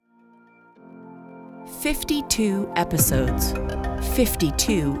52 episodes,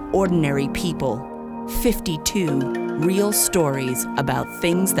 52 ordinary people, 52 real stories about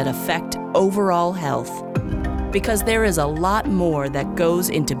things that affect overall health. Because there is a lot more that goes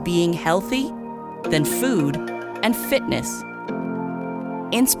into being healthy than food and fitness.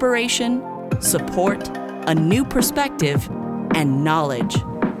 Inspiration, support, a new perspective, and knowledge.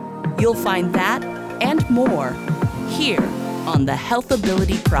 You'll find that and more here on the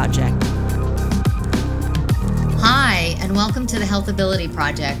Healthability Project. Hi, and welcome to the Healthability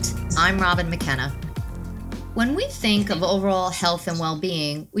Project. I'm Robin McKenna. When we think of overall health and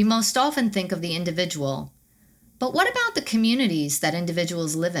well-being, we most often think of the individual. But what about the communities that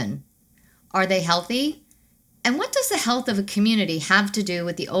individuals live in? Are they healthy? And what does the health of a community have to do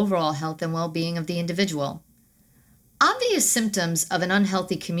with the overall health and well-being of the individual? Obvious symptoms of an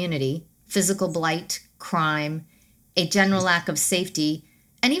unhealthy community, physical blight, crime, a general lack of safety,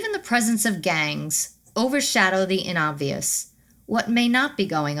 and even the presence of gangs, overshadow the inobvious, what may not be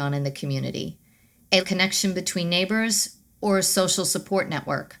going on in the community, a connection between neighbors, or a social support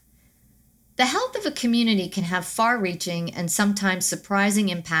network. The health of a community can have far-reaching and sometimes surprising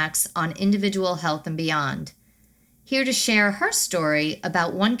impacts on individual health and beyond. Here to share her story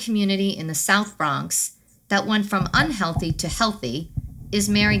about one community in the South Bronx that went from unhealthy to healthy is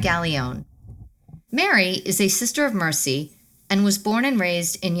Mary Galeone. Mary is a Sister of Mercy and was born and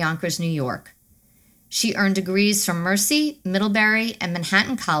raised in Yonkers, New York. She earned degrees from Mercy, Middlebury, and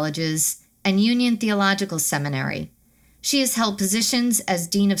Manhattan colleges and Union Theological Seminary. She has held positions as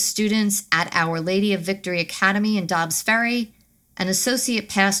Dean of Students at Our Lady of Victory Academy in Dobbs Ferry and Associate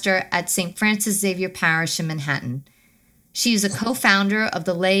Pastor at St. Francis Xavier Parish in Manhattan. She is a co-founder of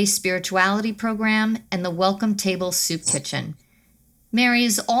the Lay Spirituality Program and the Welcome Table Soup Kitchen. Mary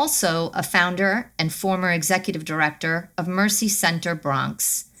is also a founder and former executive director of Mercy Center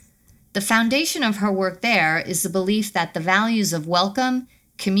Bronx. The foundation of her work there is the belief that the values of welcome,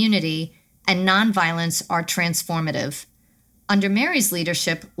 community, and nonviolence are transformative. Under Mary's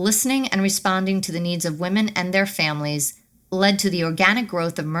leadership, listening and responding to the needs of women and their families led to the organic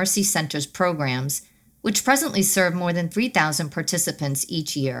growth of Mercy Center's programs, which presently serve more than 3,000 participants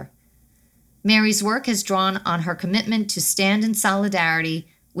each year. Mary's work has drawn on her commitment to stand in solidarity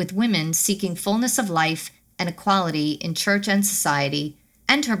with women seeking fullness of life and equality in church and society,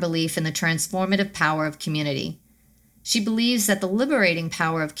 and her belief in the transformative power of community. She believes that the liberating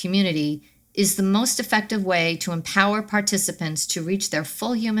power of community is the most effective way to empower participants to reach their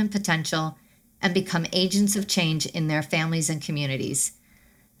full human potential and become agents of change in their families and communities.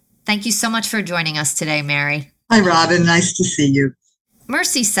 Thank you so much for joining us today, Mary. Hi, Robin. Nice to see you.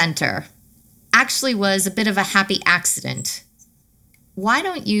 Mercy Center actually was a bit of a happy accident. Why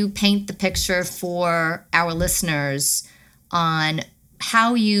don't you paint the picture for our listeners on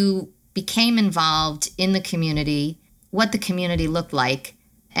how you became involved in the community, what the community looked like,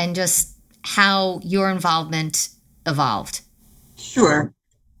 and just how your involvement evolved? Sure.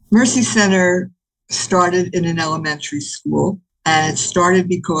 Mercy Center started in an elementary school, and it started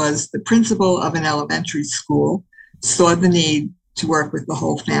because the principal of an elementary school saw the need to work with the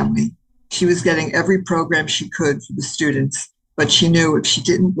whole family. She was getting every program she could for the students, but she knew if she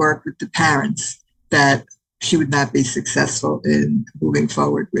didn't work with the parents that she would not be successful in moving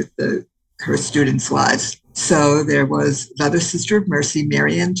forward with her students' lives. So there was another Sister of Mercy,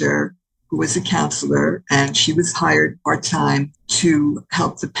 Mary Galeone, who was a counselor, and she was hired part-time to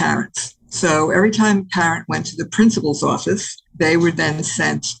help the parents. So every time a parent went to the principal's office, they were then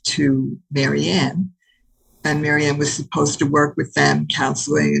sent to Mary Ann, and Mary Ann was supposed to work with them,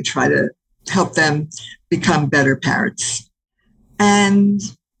 counseling, and try to help them become better parents. And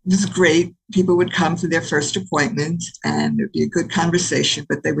it was great. People would come for their first appointment and it'd be a good conversation,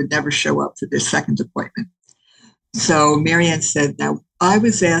 but they would never show up for their second appointment. So Mary Ann said, now I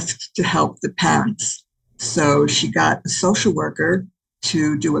was asked to help the parents. So she got a social worker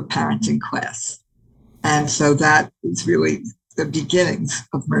to do a parenting class. And so that was really the beginnings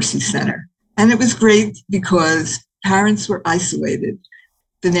of Mercy Center. And it was great because parents were isolated.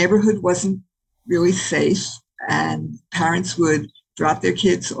 The neighborhood wasn't really safe, and parents would drop their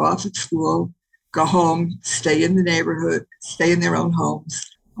kids off at school, go home, stay in the neighborhood, stay in their own homes,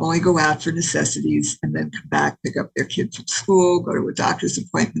 only go out for necessities, and then come back, pick up their kid from school, go to a doctor's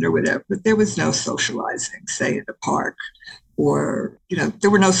appointment or whatever. But there was no socializing, say in the park, or,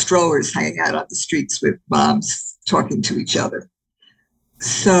 there were no strollers hanging out on the streets with moms talking to each other.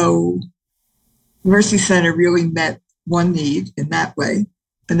 So Mercy Center really met one need in that way.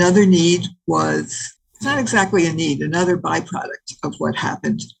 Another need was, it's not exactly a need, another byproduct of what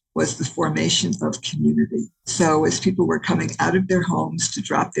happened was the formation of community. So as people were coming out of their homes to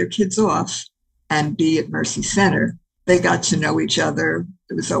drop their kids off and be at Mercy Center, they got to know each other.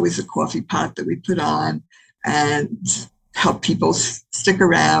 There was always a coffee pot that we put on and help people stick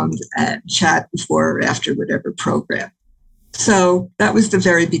around and chat before or after whatever program. So that was the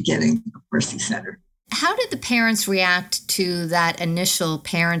very beginning of Mercy Center. How did the parents react to that initial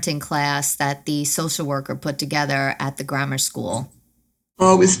parenting class that the social worker put together at the grammar school?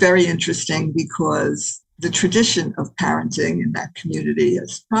 Oh, it was very interesting because the tradition of parenting in that community,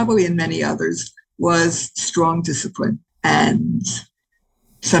 as probably in many others, was strong discipline and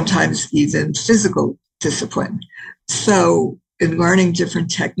sometimes even physical discipline. So in learning different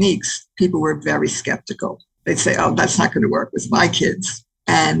techniques, people were very skeptical. They'd say, oh, that's not going to work with my kids.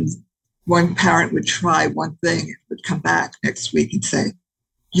 And one parent would try one thing and would come back next week and say,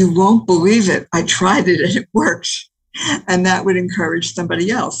 you won't believe it. I tried it and it worked. And that would encourage somebody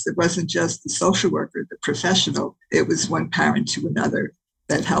else. It wasn't just the social worker, the professional. It was one parent to another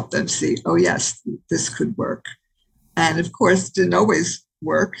that helped them see, oh, yes, this could work. And of course, it didn't always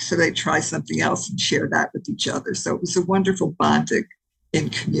work. So they try something else and share that with each other. So it was a wonderful bonding in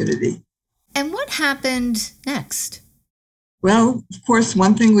community. And what happened next? Well, of course,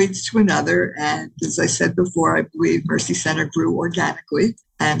 one thing leads to another. And as I said before, I believe Mercy Center grew organically.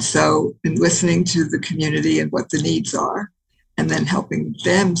 And so in listening to the community and what the needs are, and then helping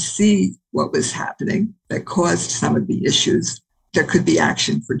them see what was happening that caused some of the issues, there could be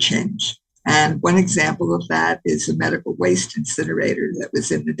action for change. And one example of that is a medical waste incinerator that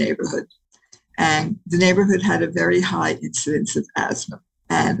was in the neighborhood. And the neighborhood had a very high incidence of asthma.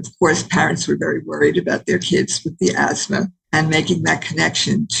 And of course, parents were very worried about their kids with the asthma and making that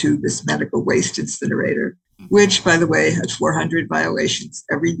connection to this medical waste incinerator, which, by the way, had 400 violations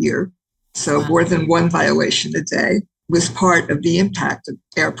every year. So more than one violation a day was part of the impact of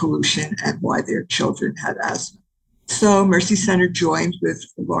air pollution and why their children had asthma. So Mercy Center joined with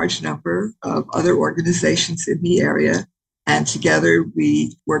a large number of other organizations in the area. And together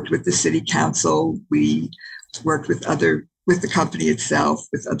we worked with the city council. We worked with the company itself,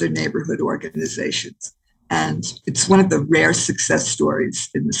 with other neighborhood organizations. And it's one of the rare success stories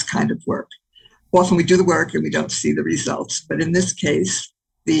in this kind of work. Often we do the work and we don't see the results. But in this case,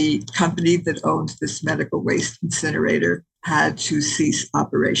 the company that owned this medical waste incinerator had to cease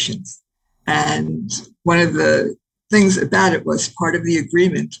operations. And one of the things about it was part of the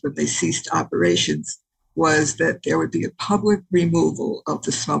agreement when they ceased operations was that there would be a public removal of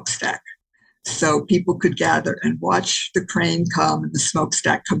the smokestack. So people could gather and watch the crane come and the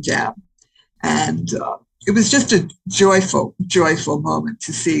smokestack come down. And it was just a joyful, joyful moment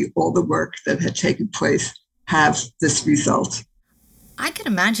to see all the work that had taken place have this result. I can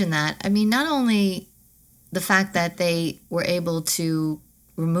imagine that. I mean, not only the fact that they were able to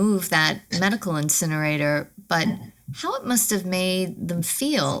remove that medical incinerator, but how it must have made them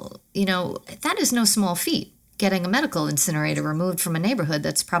feel. You know, that is no small feat, getting a medical incinerator removed from a neighborhood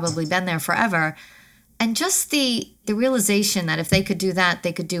that's probably been there forever. And just the realization that if they could do that,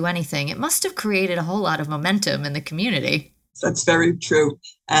 they could do anything. It must have created a whole lot of momentum in the community. That's very true.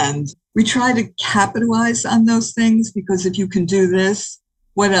 And we try to capitalize on those things because if you can do this,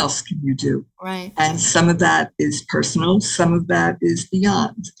 what else can you do? Right. And some of that is personal, some of that is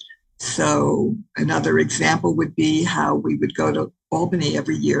beyond. So another example would be how we would go to Albany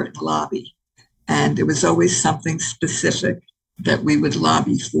every year and lobby. And it was always something specific that we would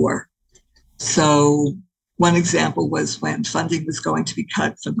lobby for. So one example was when funding was going to be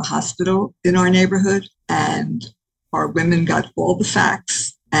cut from the hospital in our neighborhood, and our women got all the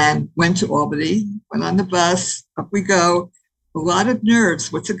facts and went to Albany, went on the bus, up we go. A lot of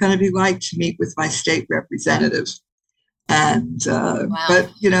nerves. What's it going to be like to meet with my state representative? And,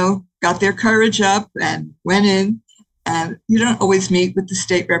 but, got their courage up and went in. And you don't always meet with the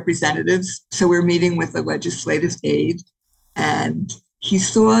state representatives. So we're meeting with a legislative aide, and he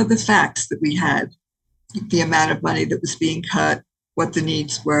saw the facts that we had, the amount of money that was being cut, what the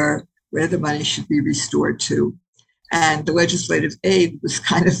needs were, where the money should be restored to. And the legislative aide was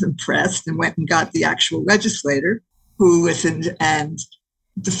kind of impressed and went and got the actual legislator who listened, and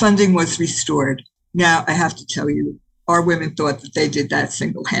the funding was restored. Now, I have to tell you, our women thought that they did that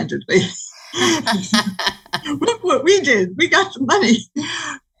single-handedly. Look what we did. We got the money.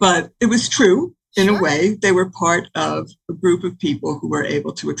 But it was true. In a way, they were part of a group of people who were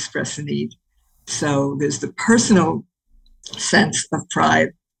able to express a need. So there's the personal sense of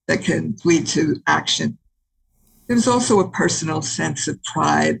pride that can lead to action. There's also a personal sense of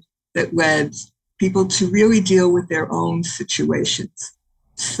pride that led people to really deal with their own situations.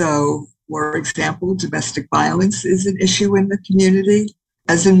 So, for example, domestic violence is an issue in the community,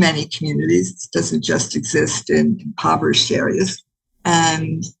 as in many communities. It doesn't just exist in impoverished areas.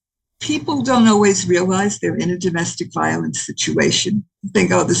 And people don't always realize they're in a domestic violence situation. They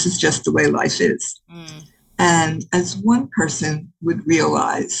think, oh, this is just the way life is. And as one person would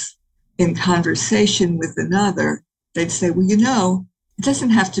realize in conversation with another, they'd say, well, it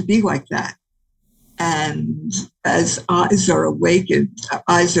doesn't have to be like that. And as eyes are awakened,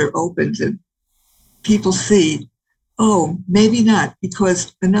 eyes are opened, and people see, oh, maybe not,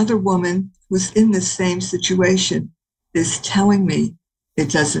 because another woman who's in the same situation is telling me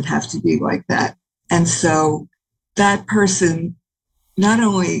it doesn't have to be like that. And so that person not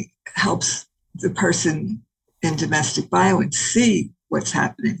only helps the person in domestic violence see what's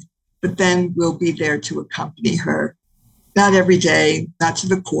happening, but then will be there to accompany her, not every day, not to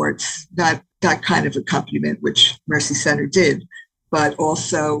the courts, not that kind of accompaniment, which Mercy Center did, but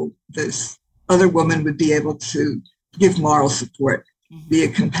also this other woman would be able to give moral support, be a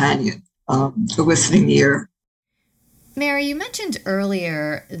companion, a listening ear. Mary, you mentioned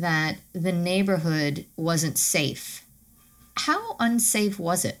earlier that the neighborhood wasn't safe. How unsafe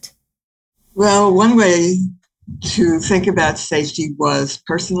was it? Well, one way to think about safety was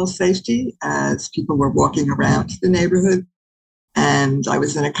personal safety as people were walking around the neighborhood. And I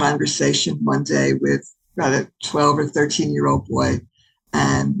was in a conversation one day with about a 12 or 13-year-old boy,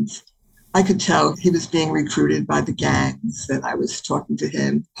 and I could tell he was being recruited by the gangs. And I was talking to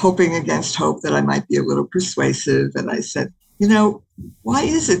him, hoping against hope that I might be a little persuasive. And I said, why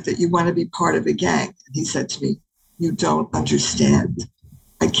is it that you want to be part of a gang? And he said to me, you don't understand.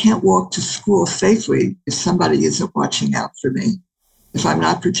 I can't walk to school safely if somebody isn't watching out for me. If I'm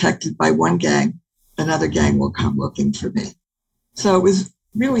not protected by one gang, another gang will come looking for me. So it was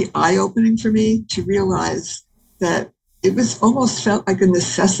really eye-opening for me to realize that it was almost felt like a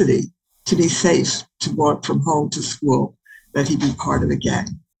necessity to be safe, to walk from home to school, that he be part of a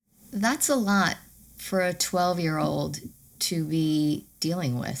gang. That's a lot for a 12-year-old to be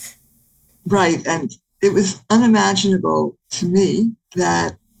dealing with. Right. And it was unimaginable to me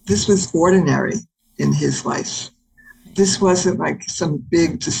that this was ordinary in his life. This wasn't like some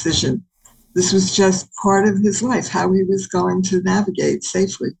big decision. This was just part of his life, how he was going to navigate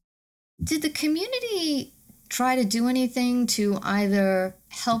safely. Did the community try to do anything to either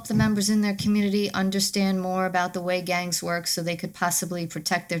help the members in their community understand more about the way gangs work so they could possibly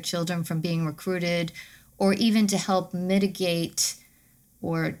protect their children from being recruited, or even to help mitigate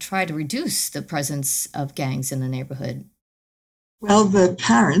or try to reduce the presence of gangs in the neighborhood? Well, the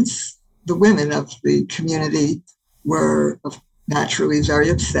parents, the women of the community, were naturally very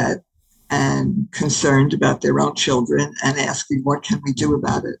upset and concerned about their own children and asking, what can we do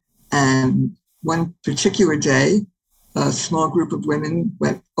about it? And one particular day, a small group of women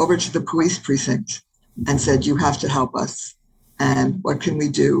went over to the police precinct and said, you have to help us. And what can we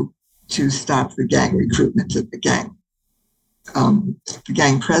do to stop the gang recruitment of the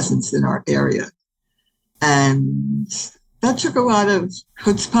gang presence in our area? And that took a lot of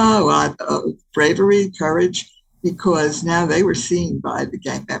chutzpah, a lot of bravery, courage, because now they were seen by the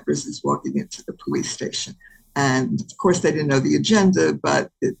gang members as walking into the police station. And of course, they didn't know the agenda,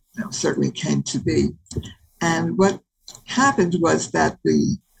 but it certainly came to be. And what happened was that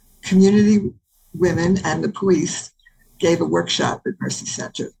the community women and the police gave a workshop at Mercy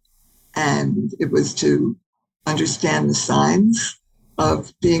Center. And it was to understand the signs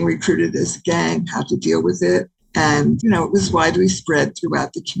of being recruited as a gang, how to deal with it. And, it was widely spread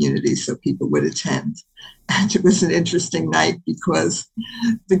throughout the community so people would attend. And it was an interesting night because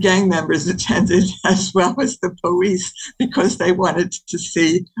the gang members attended as well as the police because they wanted to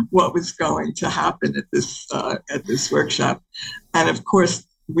see what was going to happen at this workshop. And of course,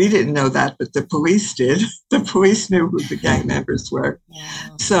 we didn't know that, but the police did. The police knew who the gang members were.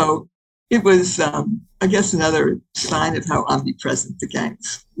 Wow. So it was, I guess, another sign of how omnipresent the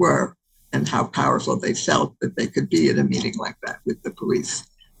gangs were and how powerful they felt that they could be at a meeting like that with the police.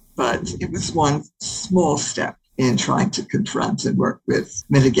 But it was one small step in trying to confront and work with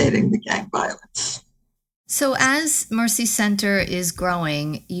mitigating the gang violence. So as Mercy Center is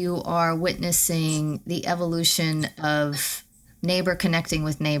growing, you are witnessing the evolution of neighbor connecting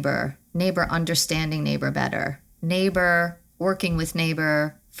with neighbor understanding neighbor better, neighbor working with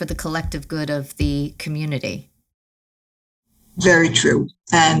neighbor for the collective good of the community. Very true.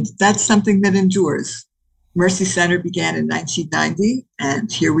 And that's something that endures. Mercy Center began in 1990, and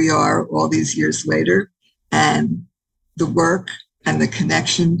here we are all these years later. And the work and the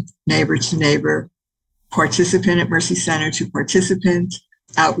connection, neighbor to neighbor, participant at Mercy Center to participant,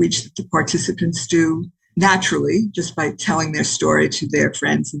 outreach that the participants do naturally, just by telling their story to their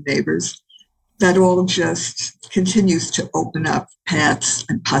friends and neighbors, that all just continues to open up paths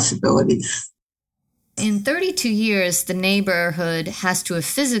and possibilities. In 32 years, the neighborhood has to have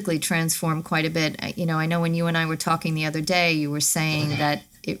physically transformed quite a bit. I know when you and I were talking the other day, you were saying that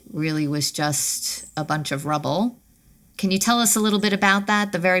it really was just a bunch of rubble. Can you tell us a little bit about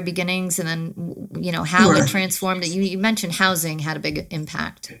that, the very beginnings, and then, how Sure. it transformed it? You mentioned housing had a big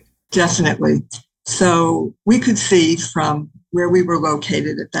impact. Definitely. So we could see from where we were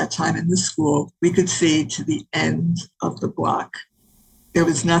located at that time in the school, we could see to the end of the block. There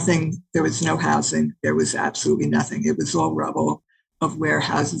was nothing, there was no housing, there was absolutely nothing. It was all rubble of where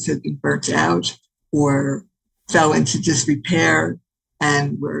houses had been burnt out or fell into disrepair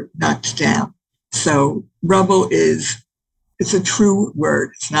and were knocked down. So rubble it's a true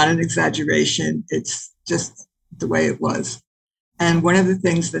word. It's not an exaggeration. It's just the way it was. And one of the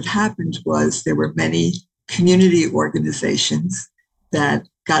things that happened was there were many community organizations that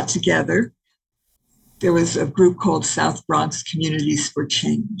got together. There was a group called South Bronx Communities for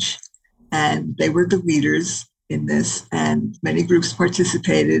Change, and they were the leaders in this, and many groups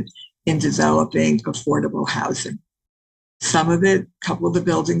participated in developing affordable housing. Some of it, a couple of the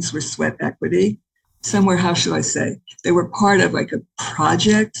buildings were sweat equity. Some were, how should I say, they were part of like a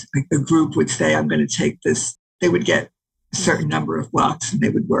project. Like the group would say, I'm going to take this, they would get a certain number of blocks and they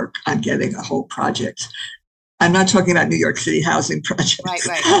would work on getting a whole project. I'm not talking about New York City housing projects.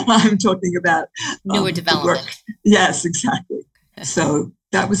 Right. I'm talking about newer development. Yes, exactly. So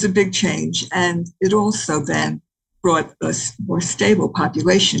that was a big change. And it also then brought a more stable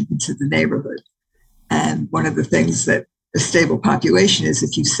population into the neighborhood. And one of the things that a stable population is,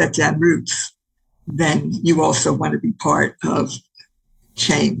 if you set down roots, then you also want to be part of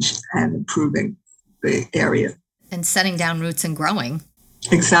change and improving the area. And setting down roots and growing.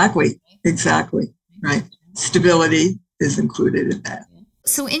 Exactly. Right. Stability is included in that.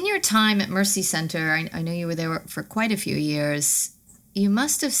 So in your time at Mercy Center, I know you were there for quite a few years, you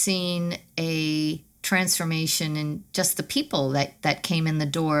must have seen a transformation in just the people that came in the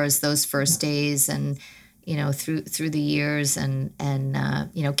doors those first days and, through the years and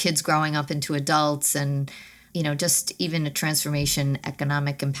kids growing up into adults and, just even a transformation,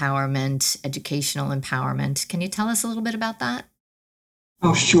 economic empowerment, educational empowerment. Can you tell us a little bit about that?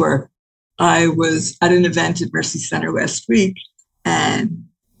 Oh, sure. I was at an event at Mercy Center last week, and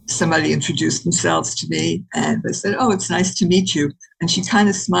somebody introduced themselves to me, and they said, "Oh, it's nice to meet you." And she kind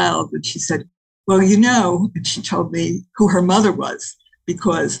of smiled, and she said, "Well, and she told me who her mother was,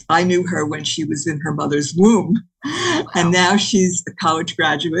 because I knew her when she was in her mother's womb. Wow. And now she's a college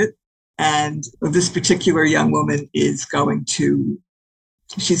graduate, and this particular young woman she's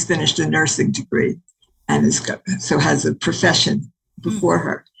finished a nursing degree and has a profession before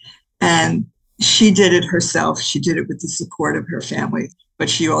her. And she did it herself. She did it with the support of her family,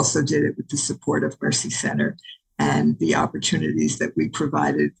 but she also did it with the support of Mercy Center and the opportunities that we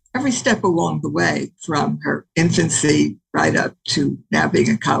provided every step along the way, from her infancy right up to now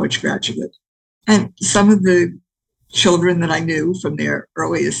being a college graduate. And some of the children that I knew from their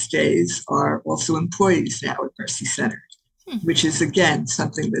earliest days are also employees now at Mercy Center, which is, again,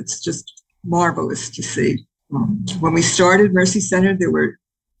 something that's just marvelous to see. When we started Mercy Center, there were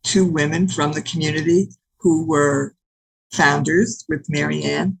 2 women from the community who were founders with Mary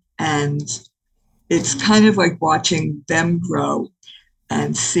Ann. And it's kind of like watching them grow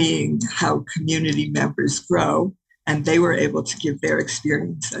and seeing how community members grow. And they were able to give their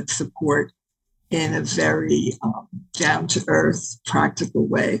experience and support in a very down-to-earth, practical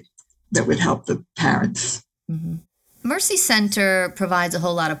way that would help the parents. Mm-hmm. Mercy Center provides a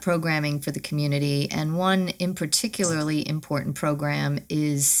whole lot of programming for the community, and one in particularly important program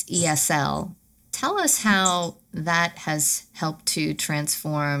is ESL. Tell us how that has helped to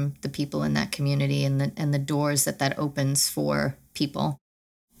transform the people in that community and the doors that opens for people.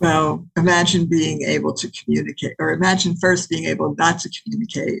 Well, imagine being able to communicate, or imagine first being able not to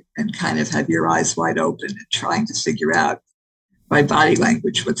communicate and kind of have your eyes wide open and trying to figure out by body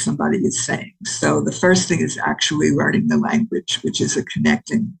language what somebody is saying. So the first thing is actually learning the language, which is a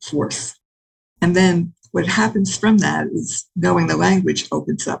connecting force. And then what happens from that is knowing the language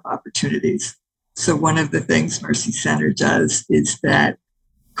opens up opportunities. So one of the things Mercy Center does is that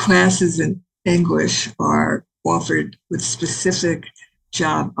classes in English are offered with specific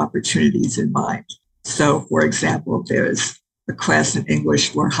job opportunities in mind. So, for example, there's a class in English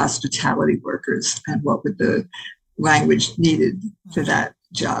for hospitality workers, and what would the language needed for that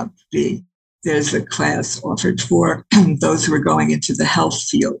job be? There's a class offered for those who are going into the health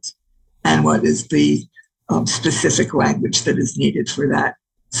field, and what is the specific language that is needed for that.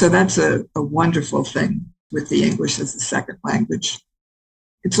 So that's a wonderful thing with the English as a second language.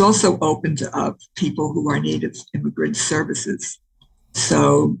 It's also opened up people who are in need of immigrant services.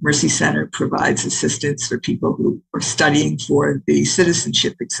 So Mercy Center provides assistance for people who are studying for the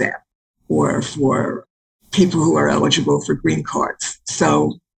citizenship exam or for people who are eligible for green cards.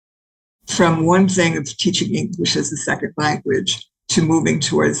 So from one thing of teaching English as a second language to moving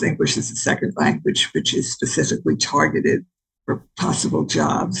towards English as a second language, which is specifically targeted for possible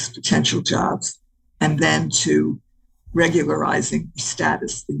jobs, potential jobs, and then to regularizing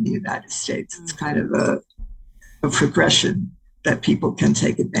status in the United States. It's kind of a progression that people can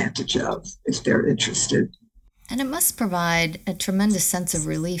take advantage of if they're interested. And it must provide a tremendous sense of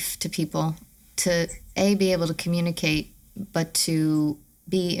relief to people to, A, be able to communicate, but to,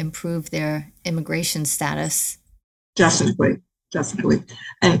 B, improve their immigration status. Definitely.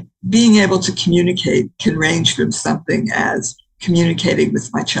 And being able to communicate can range from something as communicating with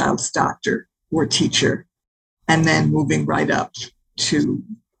my child's doctor or teacher, and then moving right up to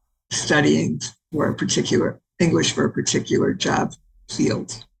studying for a particular English for a particular job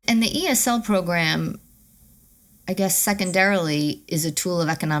field. And the ESL program, I guess secondarily, is a tool of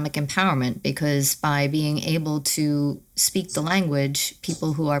economic empowerment, because by being able to speak the language,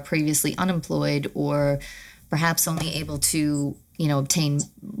 people who are previously unemployed or perhaps only able to, obtain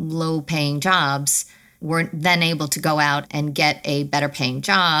low-paying jobs, were then able to go out and get a better-paying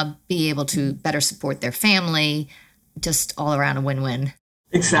job, be able to better support their family, just all around a win-win.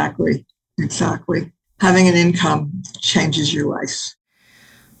 Exactly. Having an income changes your life.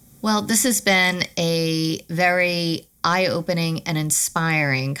 Well, this has been a very eye-opening and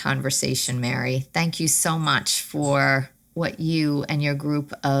inspiring conversation, Mary. Thank you so much for what you and your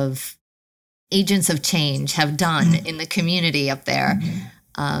group of agents of change have done in the community up there.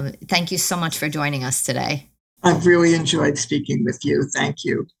 Thank you so much for joining us today. I've really enjoyed speaking with you. Thank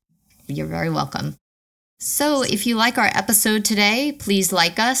you. You're very welcome. So if you like our episode today, please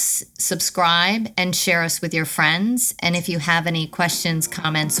like us, subscribe, and share us with your friends. And if you have any questions,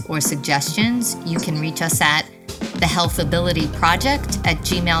 comments, or suggestions, you can reach us at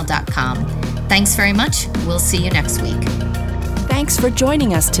thehealthabilityproject@gmail.com. Thanks very much. We'll see you next week. Thanks for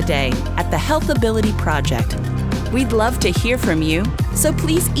joining us today at the Healthability Project. We'd love to hear from you, so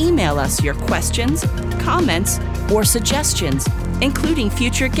please email us your questions, comments, or suggestions, including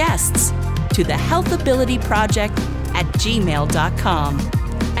future guests, to thehealthabilityproject@gmail.com.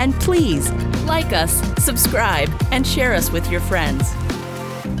 And please like us, subscribe, and share us with your friends.